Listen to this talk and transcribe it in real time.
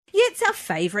It's our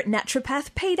favourite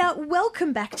naturopath, Peter.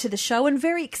 Welcome back to the show, and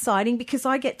very exciting because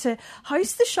I get to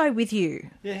host the show with you.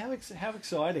 Yeah, how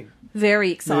exciting.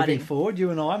 Very exciting. Moving forward,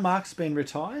 you and I, Mark's been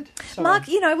retired. So Mark,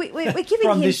 you know, we're giving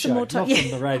from him this some show, more time. not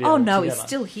from the radio Oh, no, altogether. he's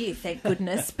still here, thank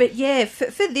goodness. But yeah,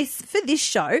 for this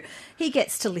show, he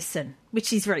gets to listen, which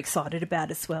he's very excited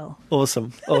about as well.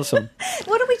 Awesome. What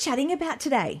are we chatting about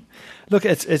today? Look,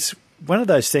 it's one of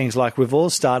those things, like we've all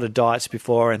started diets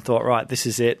before and thought, right, this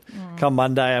is it. Come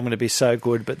Monday, I'm going to be so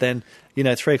good. But then,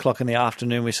 3 o'clock in the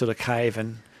afternoon, we sort of cave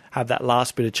and have that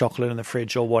last bit of chocolate in the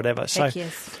fridge or whatever. So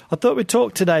yes. I thought we'd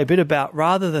talk today a bit about,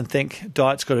 rather than think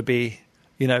diet's got to be,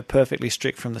 perfectly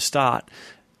strict from the start,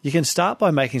 you can start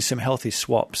by making some healthy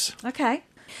swaps. Okay.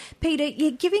 Peter,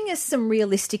 you're giving us some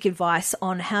realistic advice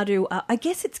on how to, I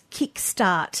guess it's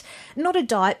kickstart, not a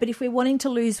diet, but if we're wanting to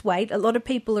lose weight, a lot of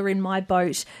people are in my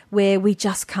boat where we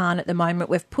just can't at the moment.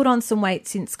 We've put on some weight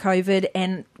since COVID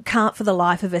and can't for the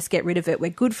life of us get rid of it. We're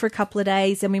good for a couple of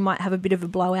days and we might have a bit of a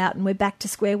blowout and we're back to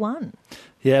square one.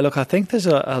 Yeah, look, I think there's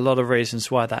a lot of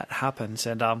reasons why that happens.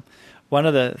 And one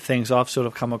of the things I've sort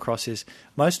of come across is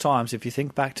most times if you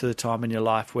think back to the time in your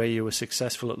life where you were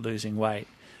successful at losing weight,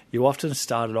 you often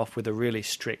started off with a really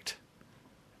strict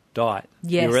diet.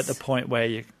 Yes. You were at the point where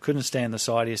you couldn't stand the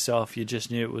sight of yourself. You just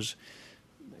knew it was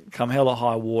come hell or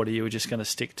high water, you were just going to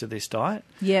stick to this diet.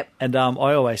 Yep. And I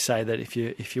always say that if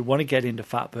you want to get into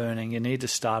fat burning, you need to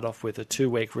start off with a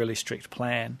 2-week really strict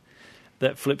plan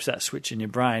that flips that switch in your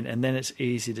brain, and then it's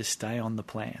easy to stay on the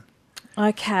plan.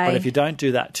 Okay. But if you don't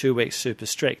do that 2 weeks super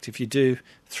strict, if you do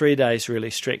 3 days really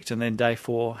strict and then day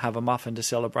 4 have a muffin to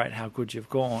celebrate how good you've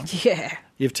gone, yeah,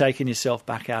 you've taken yourself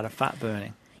back out of fat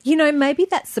burning. Maybe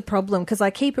that's the problem because I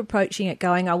keep approaching it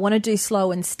going, I want to do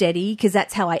slow and steady because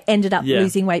that's how I ended up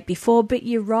losing weight before. But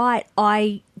you're right,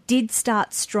 I did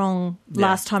start strong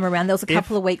last time around. There was a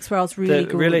couple of weeks where I was really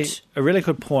good. A really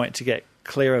good point to get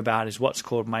clear about is what's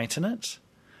called maintenance.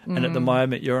 And at the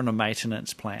moment, you're on a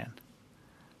maintenance plan.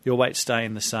 Your weight's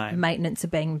staying the same. Maintenance of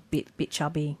being a bit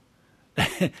chubby.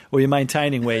 Well, you're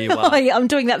maintaining where you are. I'm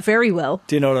doing that very well.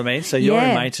 Do you know what I mean? So you're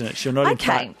in maintenance. You're not in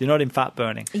fat. You're not in fat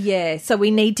burning. Yeah. So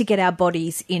we need to get our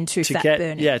bodies into fat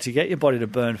burning. Yeah, to get your body to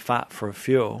burn fat for a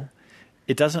fuel,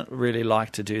 it doesn't really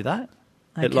like to do that.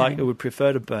 Okay. It would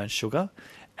prefer to burn sugar.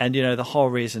 And the whole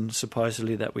reason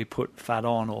supposedly that we put fat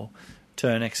on or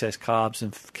turn excess carbs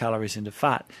and calories into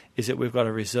fat is that we've got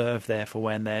a reserve there for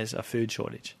when there's a food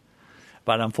shortage.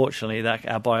 But unfortunately,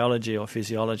 our biology or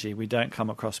physiology, we don't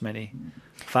come across many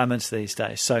famines these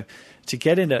days. So to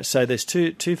get into it, so there's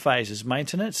two phases,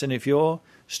 maintenance, and if you're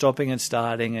stopping and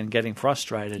starting and getting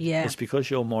frustrated, it's because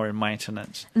you're more in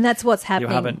maintenance. And that's what's happening.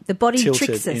 You haven't the body tilted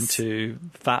tricks us into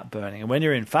fat burning. And when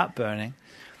you're in fat burning,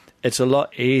 it's a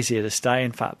lot easier to stay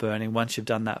in fat burning once you've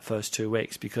done that first 2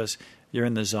 weeks because you're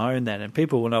in the zone then. And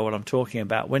people will know what I'm talking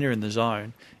about. When you're in the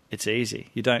zone, it's easy.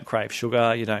 You don't crave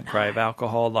sugar. You don't crave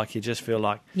alcohol. Like you just feel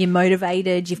like you're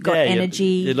motivated. You've got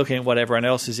energy. You're looking at what everyone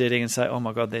else is eating and say, "Oh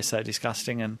my God, they're so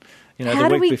disgusting." And how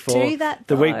the do week we before, do that?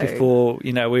 The week before,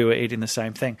 we were eating the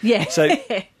same thing. Yeah. So,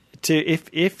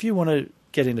 if you want to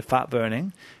get into fat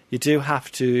burning, you do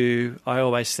have to. I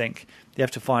always think you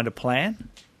have to find a plan.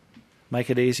 Make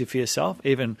it easy for yourself.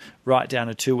 Even write down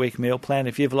a 2-week meal plan.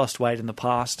 If you've lost weight in the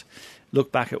past,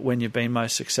 look back at when you've been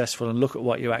most successful and look at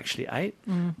what you actually ate.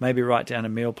 Maybe write down a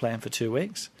meal plan for 2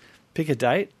 weeks. Pick a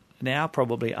date now,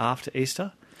 probably after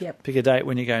Easter. Yep. Pick a date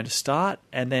when you're going to start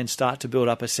and then start to build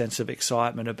up a sense of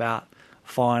excitement about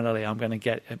finally I'm going to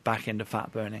get back into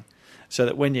fat burning. So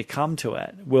that when you come to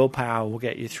it, willpower will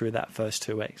get you through that first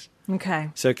 2 weeks. Okay.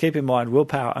 So keep in mind,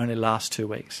 willpower only lasts 2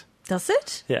 weeks. Does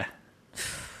it? Yeah.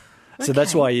 So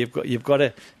that's why you've got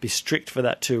to be strict for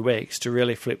that 2 weeks to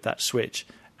really flip that switch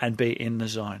and be in the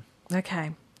zone.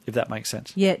 Okay. If that makes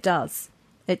sense. Yeah, it does.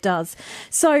 It does.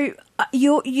 So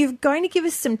you're going to give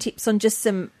us some tips on just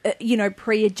some,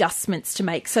 pre-adjustments to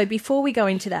make. So before we go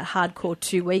into that hardcore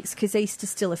 2 weeks, because Easter's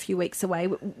still a few weeks away,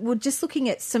 we're just looking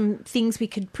at some things we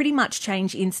could pretty much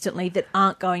change instantly that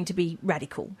aren't going to be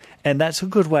radical. And that's a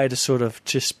good way to sort of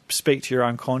just speak to your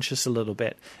unconscious a little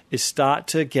bit, is start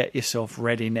to get yourself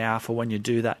ready now for when you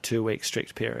do that 2 week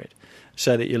strict period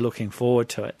so that you're looking forward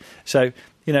to it. So,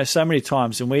 so many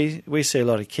times, and we see a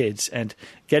lot of kids, and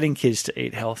getting kids to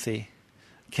eat healthy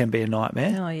can be a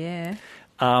nightmare. Oh, yeah.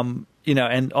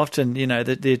 And often,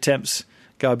 the attempts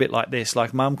go a bit like this,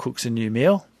 like mum cooks a new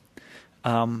meal,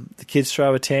 the kids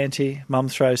throw a tanty, mum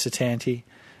throws a tanty,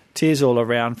 tears all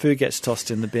around, food gets tossed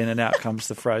in the bin, and out comes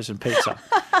the frozen pizza.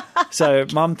 So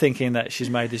mum thinking that she's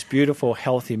made this beautiful,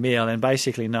 healthy meal, and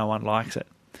basically no one likes it.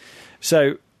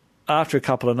 So after a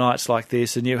couple of nights like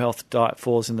this, the new health diet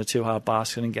falls in the too hard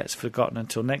basket and gets forgotten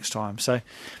until next time. So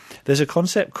there's a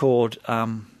concept called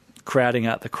crowding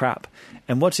out the crap.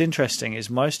 And what's interesting is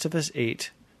most of us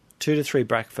eat 2 to 3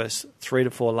 breakfasts, 3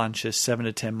 to 4 lunches, 7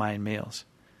 to 10 main meals.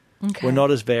 Okay. We're not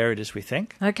as varied as we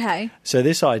think. Okay. So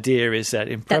this idea is that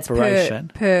in That's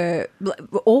preparation... per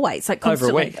always, like constantly.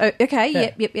 Over a week. Oh,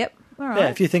 okay, Yeah. yep. All right. Yeah,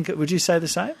 if you think... Would you say the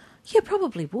same? Yeah,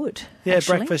 probably would. Yeah,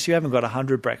 actually. breakfast, you haven't got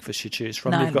 100 breakfasts you choose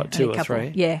from. No, You've got 2 only a or couple.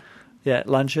 3. Yeah. Yeah,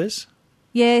 lunches,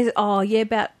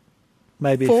 About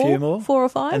maybe 4, a few more. 4 or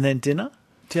 5. And then dinner.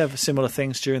 Do you have similar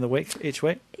things during the week, each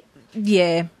week?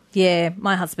 Yeah.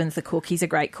 My husband's the cook. He's a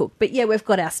great cook. But yeah, we've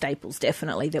got our staples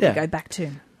definitely that we go back to.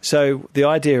 So the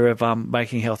idea of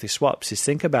making healthy swaps is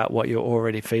think about what you're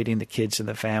already feeding the kids and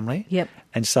the family. Yep.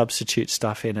 And substitute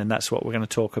stuff in. And that's what we're going to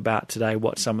talk about today,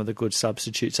 what some of the good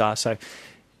substitutes are. So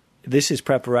this is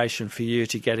preparation for you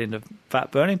to get into fat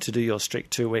burning, to do your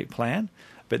strict 2-week plan.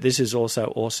 But this is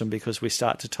also awesome because we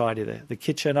start to tidy the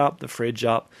kitchen up, the fridge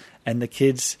up, and the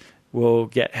kids will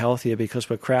get healthier because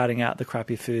we're crowding out the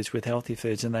crappy foods with healthy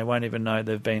foods and they won't even know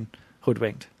they've been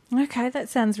hoodwinked. Okay, that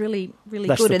sounds really, really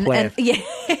That's good. the plan.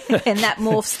 And that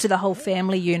morphs to the whole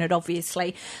family unit,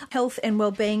 obviously. Health and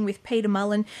Wellbeing with Peter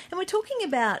Mullen. And we're talking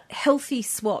about healthy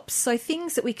swaps, so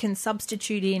things that we can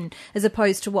substitute in as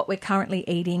opposed to what we're currently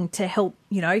eating to help,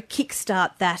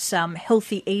 kickstart that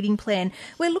healthy eating plan.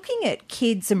 We're looking at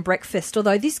kids and breakfast,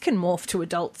 although this can morph to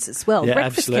adults as well. Yeah,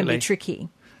 Breakfast absolutely. can be tricky.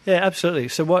 Yeah, absolutely.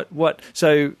 So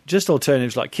so just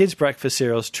alternatives like kids' breakfast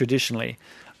cereals traditionally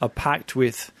are packed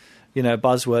with,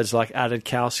 buzzwords like added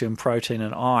calcium, protein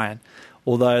and iron,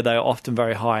 although they are often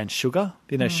very high in sugar.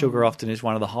 Sugar often is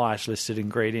one of the highest listed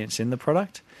ingredients in the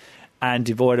product and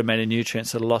devoid of many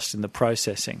nutrients that are lost in the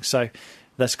processing. So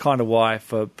that's kind of why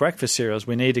for breakfast cereals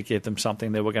we need to give them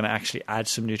something that we're going to actually add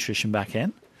some nutrition back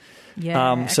in.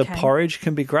 Yeah, So okay. porridge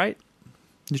can be great.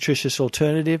 Nutritious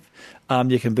alternative.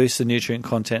 You can boost the nutrient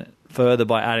content further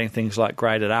by adding things like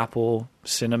grated apple,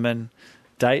 cinnamon,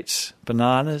 dates,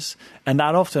 bananas,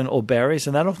 or berries,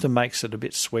 and that often makes it a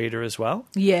bit sweeter as well.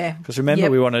 Yeah. Because remember,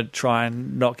 Yep. we want to try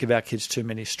and not give our kids too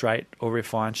many straight or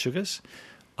refined sugars.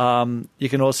 You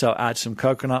can also add some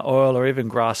coconut oil or even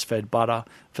grass-fed butter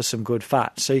for some good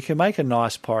fat. So you can make a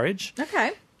nice porridge.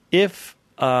 Okay. If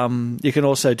you can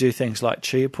also do things like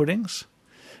chia puddings.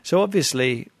 So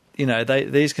obviously,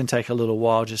 these can take a little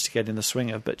while just to get in the swing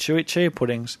of, but chia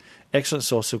puddings, excellent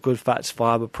source of good fats,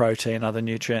 fibre, protein, other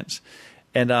nutrients.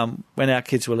 And when our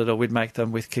kids were little, we'd make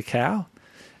them with cacao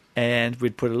and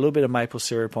we'd put a little bit of maple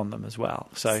syrup on them as well.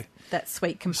 So that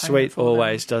sweet component. sweet for them.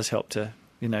 always does help to,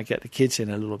 get the kids in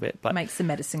a little bit. But Makes the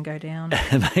medicine go down.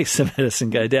 it makes the medicine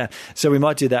go down. So we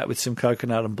might do that with some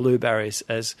coconut and blueberries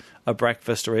as a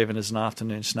breakfast or even as an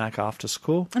afternoon snack after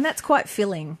school. And that's quite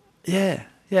filling. Yeah,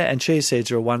 and chia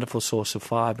seeds are a wonderful source of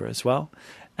fibre as well.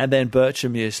 And then bircher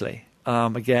muesli,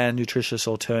 again, nutritious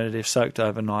alternative, soaked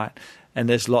overnight. And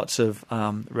there's lots of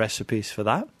recipes for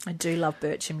that. I do love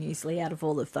bircher muesli out of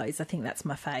all of those. I think that's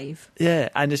my fave. Yeah,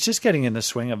 and it's just getting in the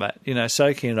swing of it,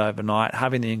 soaking it overnight,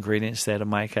 having the ingredients there to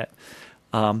make it.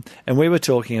 And we were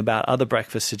talking about other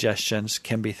breakfast suggestions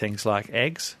can be things like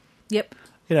eggs. Yep.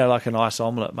 Like a nice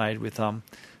omelette made with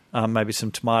maybe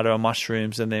some tomato and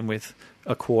mushrooms and then with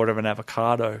a quarter of an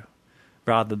avocado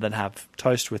rather than have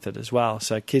toast with it as well.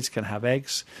 So kids can have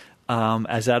eggs.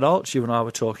 As adults, you and I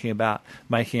were talking about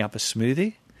making up a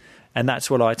smoothie, and that's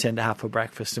what I tend to have for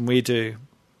breakfast. And we do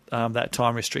that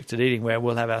time-restricted eating where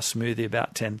we'll have our smoothie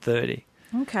about 10:30.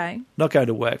 Okay. Not going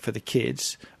to work for the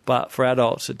kids, but for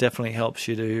adults, it definitely helps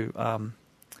you to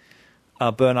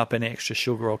burn up any extra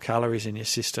sugar or calories in your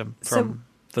system from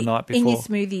the night before. In your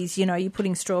smoothies, you're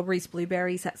putting strawberries,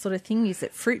 blueberries, that sort of thing. Is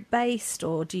it fruit-based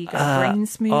or do you go green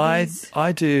smoothies?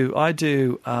 I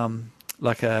do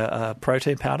like a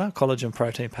protein powder, collagen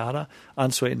protein powder,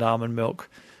 unsweetened almond milk,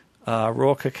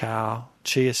 raw cacao,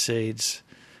 chia seeds,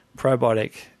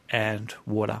 probiotic, and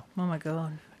water. Oh, my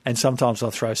God. And sometimes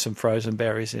I'll throw some frozen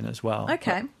berries in as well.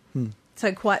 Okay.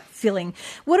 So quite filling.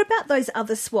 What about those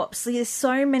other swaps? There's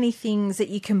so many things that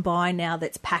you can buy now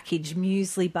that's packaged,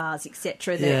 muesli bars,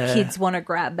 etc., that kids want to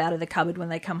grab out of the cupboard when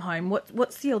they come home.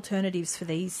 What's the alternatives for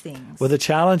these things? Well, the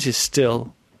challenge is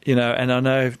still... and I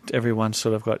know everyone's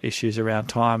sort of got issues around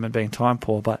time and being time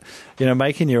poor, but,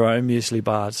 making your own muesli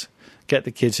bars, get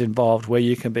the kids involved where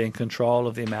you can be in control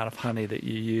of the amount of honey that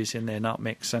you use in their nut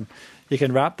mix. And you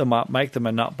can wrap them up, make them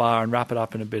a nut bar and wrap it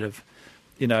up in a bit of,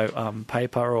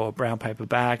 paper or brown paper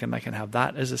bag, and they can have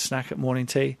that as a snack at morning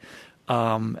tea.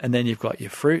 And then you've got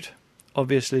your fruit,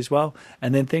 obviously, as well.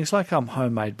 And then things like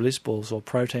homemade bliss balls or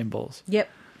protein balls. Yep.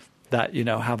 That,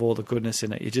 have all the goodness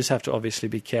in it. You just have to obviously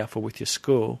be careful with your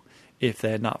school if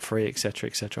they're nut-free, etc.,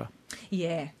 etc.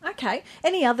 Yeah. Okay.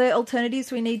 Any other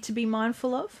alternatives we need to be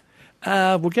mindful of?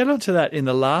 We'll get onto that in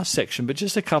the last section, but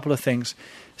just a couple of things.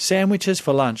 Sandwiches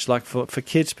for lunch, like for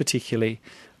kids particularly,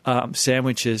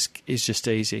 sandwiches is just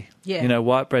easy. Yeah. You know,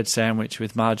 white bread sandwich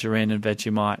with margarine and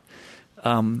Vegemite.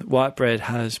 White bread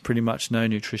has pretty much no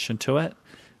nutrition to it.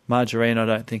 Margarine I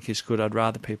don't think is good. I'd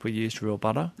rather people use real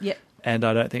butter. Yep. And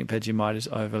I don't think Vegemite is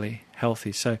overly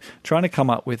healthy. So trying to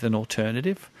come up with an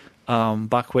alternative.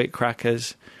 Buckwheat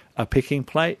crackers, a picking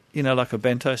plate, you know, like a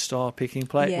bento-style picking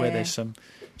plate where there's some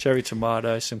cherry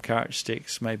tomatoes, some carrot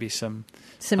sticks, maybe some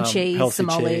cheese, some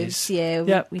olives.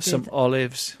 Yeah, some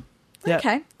olives. Yep.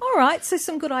 Okay. All right. So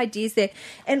some good ideas there.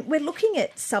 And we're looking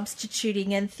at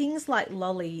substituting and things like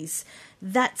lollies.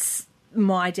 That's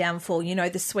my downfall, you know,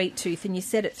 the sweet tooth. And you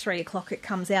said at 3:00 it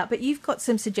comes out. But you've got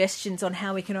some suggestions on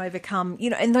how we can overcome, you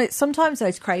know, and sometimes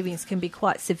those cravings can be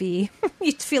quite severe.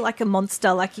 You feel like a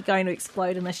monster, like you're going to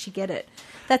explode unless you get it.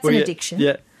 That's an addiction.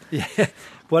 Yeah.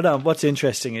 What's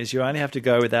interesting is you only have to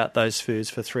go without those foods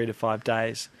for 3 to 5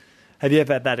 days. Have you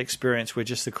ever had that experience where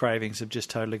just the cravings have just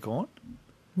totally gone?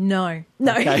 No.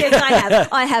 Okay. Yes,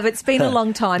 I have. It's been a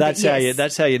long time. That's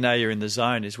yes. how you know you're in the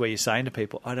zone, is where you're saying to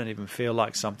people, I don't even feel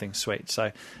like something sweet.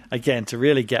 So, again, to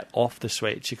really get off the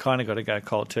sweets, you kind of got to go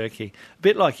cold turkey. A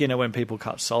bit like, you know, when people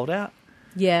cut salt out.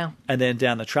 Yeah. And then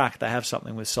down the track, they have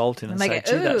something with salt in it and say,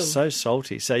 gee, that's so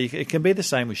salty. So it can be the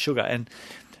same with sugar. And,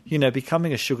 you know,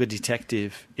 becoming a sugar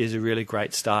detective is a really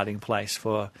great starting place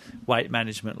for weight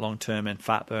management long-term and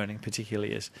fat burning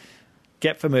particularly, is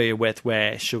get familiar with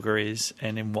where sugar is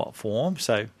and in what form.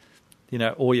 So, you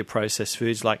know, all your processed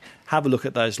foods, like have a look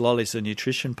at those lollies, the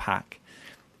nutrition pack.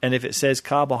 And if it says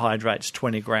carbohydrates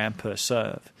 20 gram per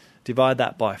serve, divide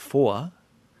that by 4,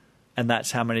 and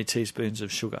that's how many teaspoons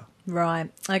of sugar. Right.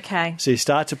 Okay. So you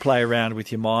start to play around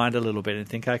with your mind a little bit and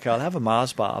think, okay, I'll have a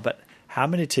Mars bar, but how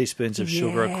many teaspoons of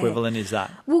sugar equivalent is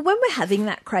that? Well, when we're having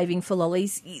that craving for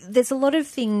lollies, there's a lot of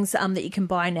things that you can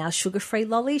buy now, sugar-free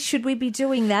lollies. Should we be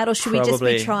doing that, or should we just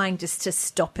be trying just to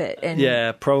stop it?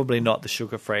 Yeah, probably not the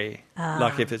sugar-free,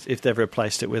 like if they've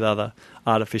replaced it with other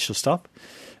artificial stuff.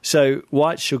 So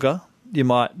white sugar, you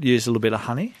might use a little bit of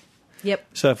honey. Yep.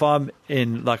 So if I'm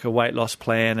in like a weight loss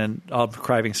plan and I'm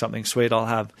craving something sweet, I'll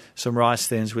have some rice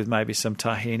thins with maybe some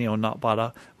tahini or nut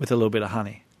butter with a little bit of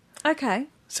honey. Okay.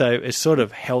 So it's sort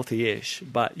of healthy-ish,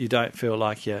 but you don't feel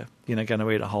like you're going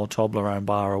to eat a whole Toblerone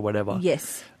bar or whatever.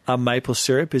 Yes. Maple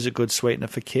syrup is a good sweetener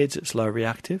for kids. It's low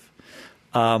reactive.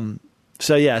 So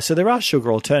there are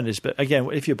sugar alternatives, but again,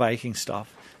 if you're baking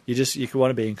stuff, you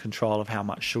want to be in control of how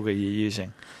much sugar you're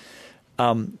using.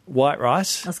 White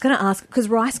rice. I was going to ask, because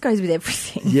rice goes with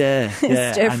everything. Yeah.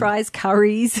 Stir fries,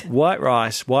 curries. White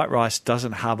rice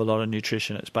doesn't have a lot of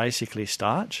nutrition. It's basically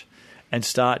starch, and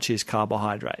starch is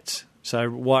carbohydrates.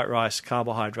 So white rice,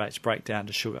 carbohydrates break down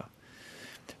to sugar.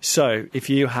 So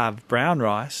if you have brown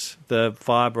rice, the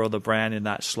fibre or the bran in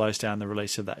that slows down the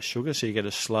release of that sugar, so you get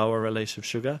a slower release of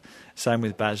sugar. Same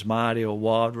with basmati or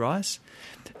wild rice.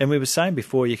 And we were saying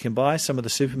before, you can buy, some of the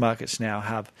supermarkets now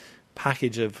have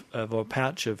package of or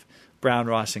pouch of brown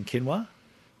rice and quinoa.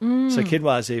 So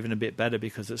quinoa is even a bit better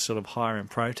because it's sort of higher in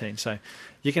protein. So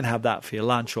you can have that for your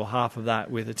lunch, or half of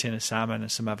that with a tin of salmon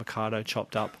and some avocado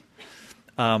chopped up,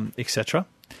 etc.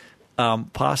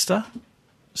 Pasta.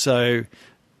 So,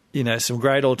 you know, some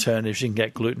great alternatives. You can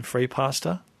get gluten-free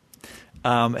pasta.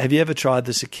 Have you ever tried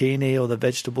the zucchini or the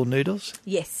vegetable noodles?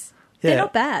 Yes. They're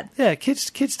not bad. Yeah, kids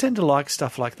tend to like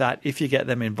stuff like that if you get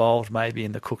them involved maybe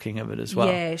in the cooking of it as well.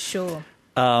 Yeah, sure.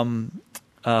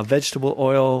 Vegetable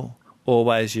oil,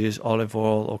 always use olive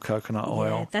oil or coconut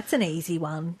oil. Yeah, that's an easy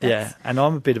one. Yeah, and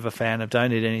I'm a bit of a fan of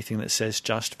don't eat anything that says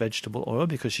just vegetable oil,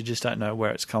 because you just don't know where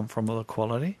it's come from or the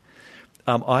quality.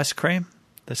 Ice cream,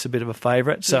 that's a bit of a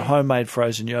favourite. So homemade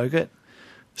frozen yogurt,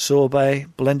 sorbet,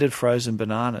 blended frozen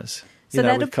bananas,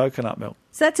 with coconut milk.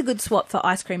 So that's a good swap for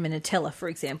ice cream and Nutella, for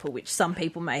example, which some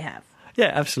people may have.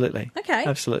 Yeah, absolutely. Okay.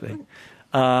 Absolutely.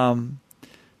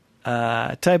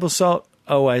 Table salt,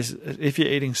 always, if you're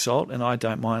eating salt, and I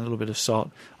don't mind a little bit of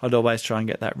salt, I'd always try and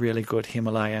get that really good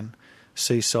Himalayan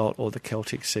sea salt or the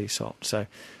Celtic sea salt. So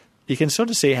you can sort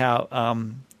of see how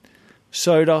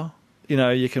soda,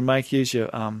 you can use your,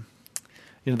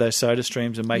 those soda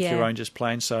streams and make your own just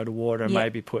plain soda water and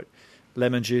maybe put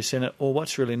lemon juice in it. Or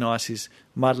what's really nice is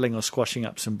muddling or squashing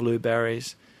up some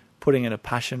blueberries, putting in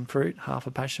half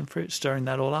a passion fruit, stirring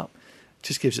that all up.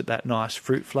 Just gives it that nice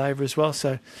fruit flavour as well.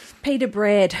 So, Peter,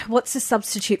 bread. What's a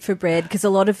substitute for bread? Because a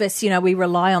lot of us, we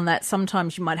rely on that.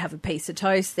 Sometimes you might have a piece of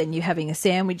toast, then you're having a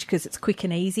sandwich because it's quick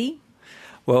and easy.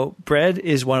 Well, bread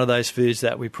is one of those foods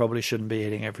that we probably shouldn't be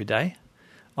eating every day.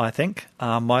 I think.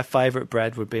 My favourite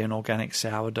bread would be an organic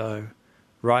sourdough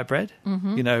rye bread.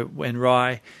 Mm-hmm. You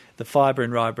know, the fibre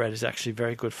in rye bread is actually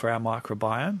very good for our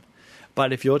microbiome.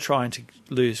 But if you're trying to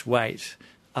lose weight,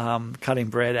 cutting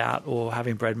bread out or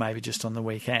having bread maybe just on the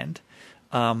weekend,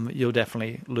 you'll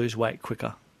definitely lose weight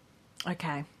quicker.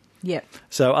 Okay. Yep.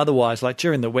 So otherwise, like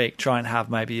during the week, try and have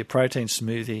maybe your protein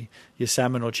smoothie, your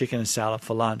salmon or chicken and salad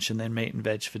for lunch, and then meat and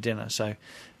veg for dinner. So,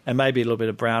 and maybe a little bit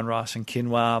of brown rice and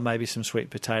quinoa, maybe some sweet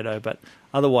potato. But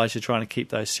otherwise, you're trying to keep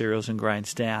those cereals and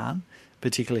grains down,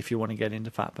 particularly if you want to get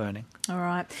into fat burning. All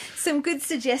right. Some good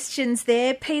suggestions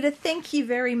there. Peter, thank you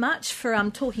very much for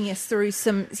talking us through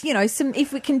some,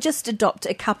 if we can just adopt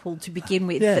a couple to begin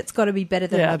with, that's got to be better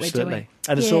than what absolutely. We're doing.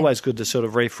 And it's always good to sort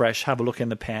of refresh, have a look in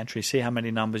the pantry, see how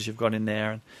many numbers you've got in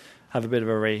there and have a bit of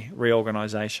a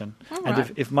reorganisation. And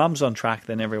right. if mum's on track,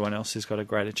 then everyone else has got a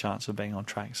greater chance of being on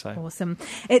track. So awesome.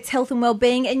 It's Health and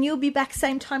Wellbeing, and you'll be back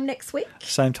same time next week?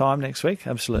 Same time next week,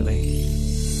 absolutely.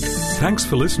 Thanks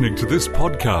for listening to this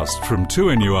podcast from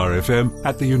 2NURFM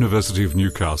at the University of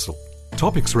Newcastle.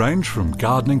 Topics range from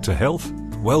gardening to health,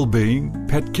 well-being,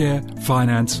 pet care,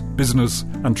 finance, business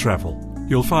and travel.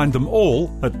 You'll find them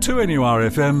all at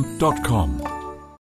 2NURFM.com.